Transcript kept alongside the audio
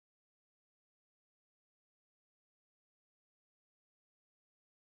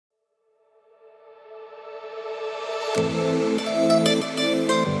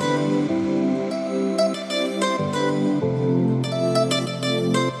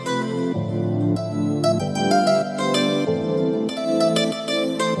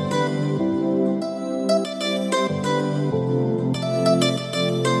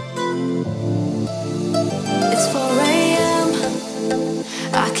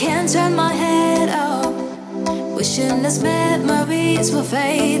can't turn my head up, wishing these memories were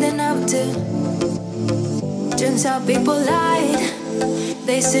fading out too. Turns out people lied.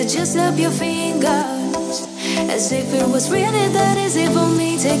 They said just snap your fingers, as if it was really that easy for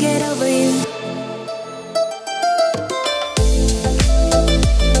me to get over you.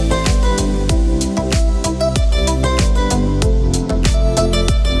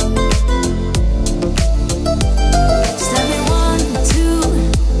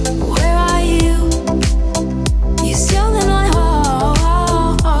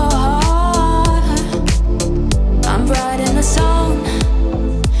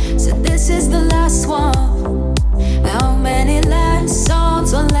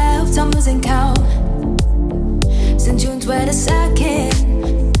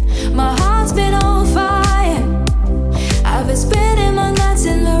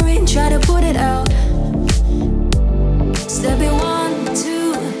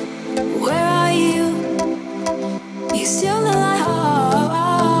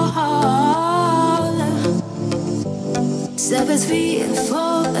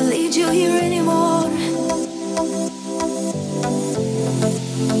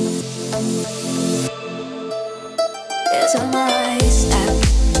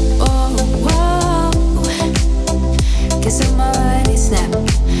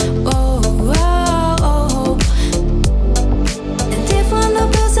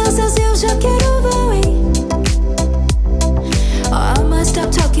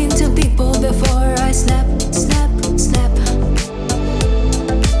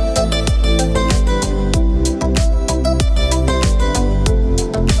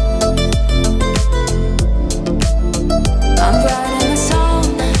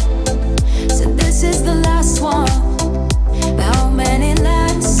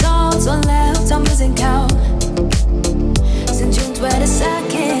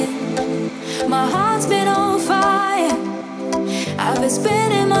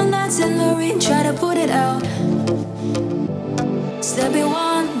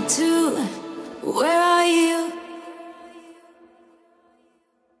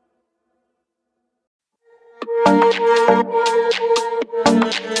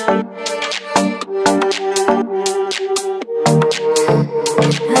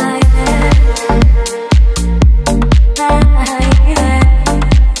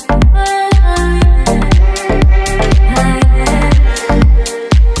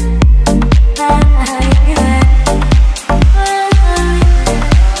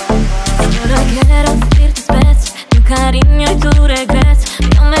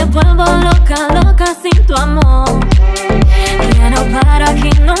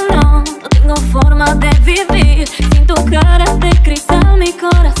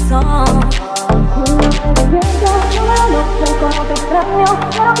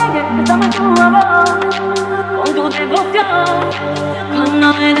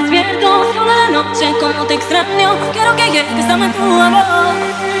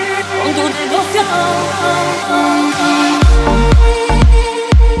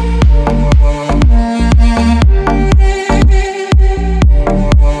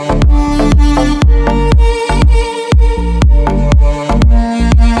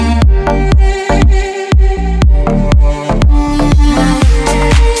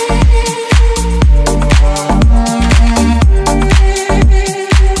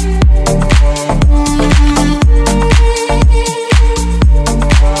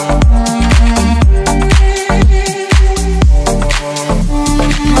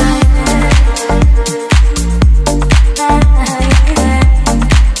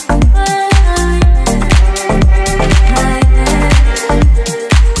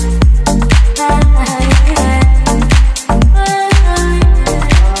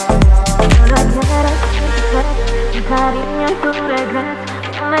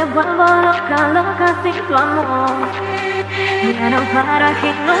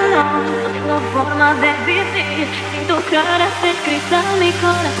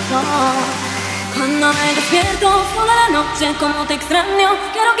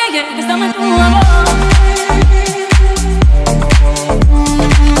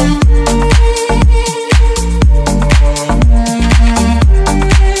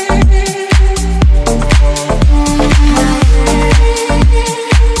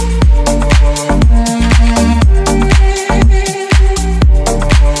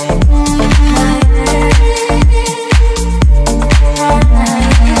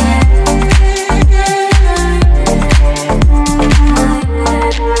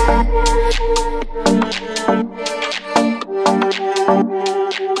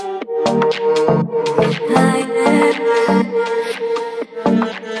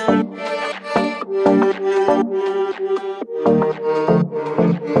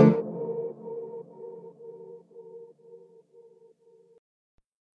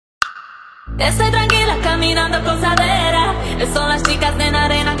 Estoy tranquila caminando posadera. Son las chicas de la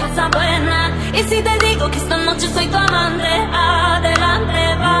arena, cosa buena. Y si te digo que esta noche soy tu amante,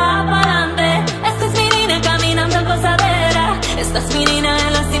 adelante, va pa'lante. Esta es mi niña caminando en posadera. Esta es mi niña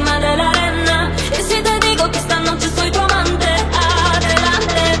en la cima de la arena. Y si te digo que esta noche soy tu amante,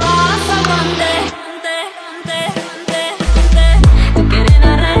 adelante, vas aguante. Tú quieres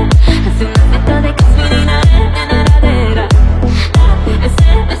narrar, hace una fiesta de que es mi niña en la heladera. Ese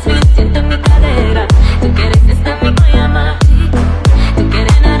es mi siento en mi cadera. Tú quieres esta mi llama. Tú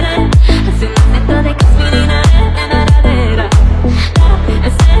quieres narrar, hace una fiesta de que es mi niña en la heladera.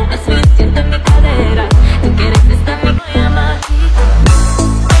 Ese es mi siento en mi cadera. Tú quieres esta mi llama.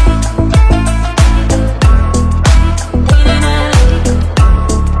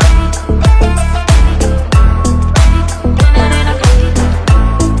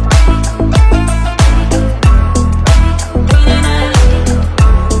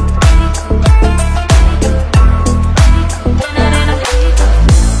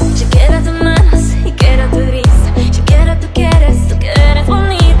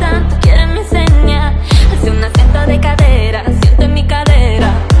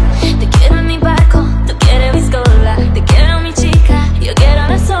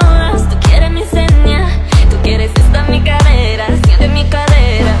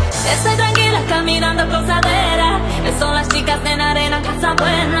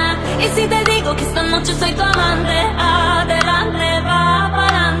 Y si te digo que esta noche soy tu amante, adelante, va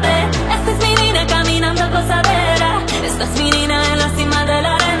pa'lante. Esta es mi niña caminando posadera. Esta es mi niña en la cima de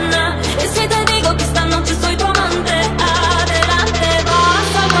la arena. Y si te digo que esta noche soy tu amante, adelante,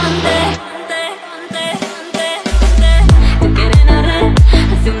 vas aguante. Tú quieres narrar,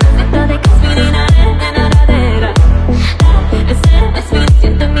 hace una fiesta de que es mi niña en la heladera. Ese es mi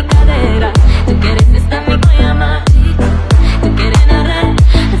siento en mi cadera. Tú quieres esta mi llama. Tú quieres narrar,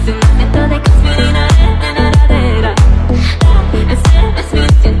 hace una fiesta de que es mi niña en la heladera.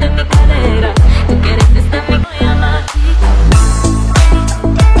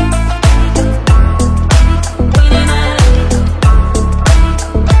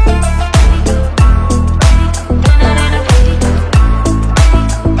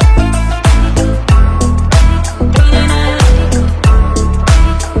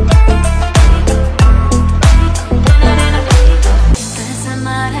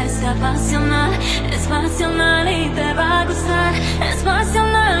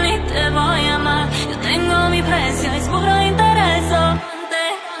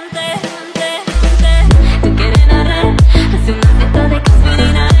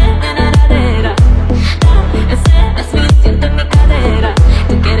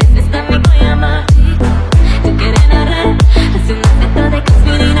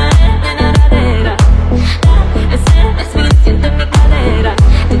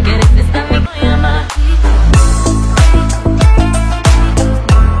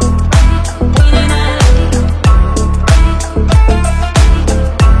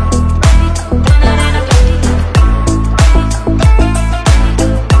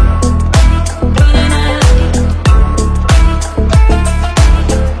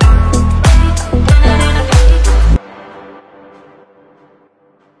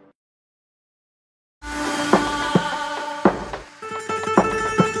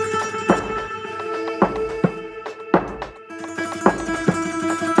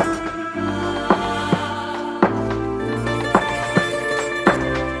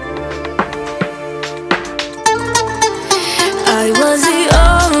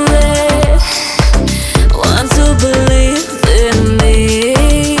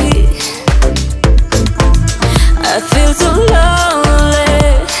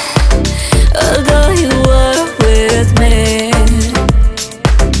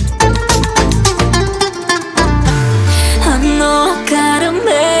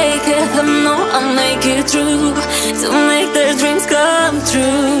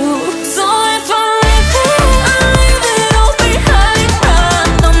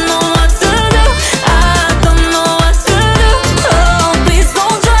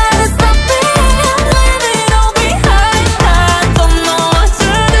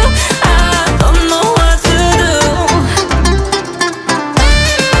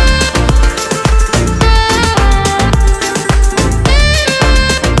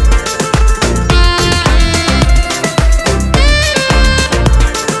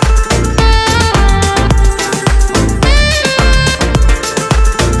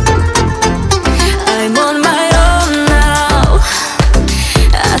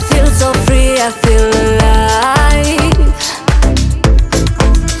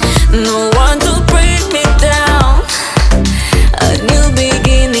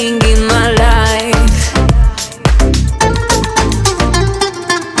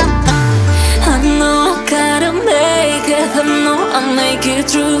 it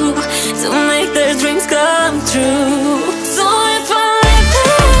true, to make their dreams come true.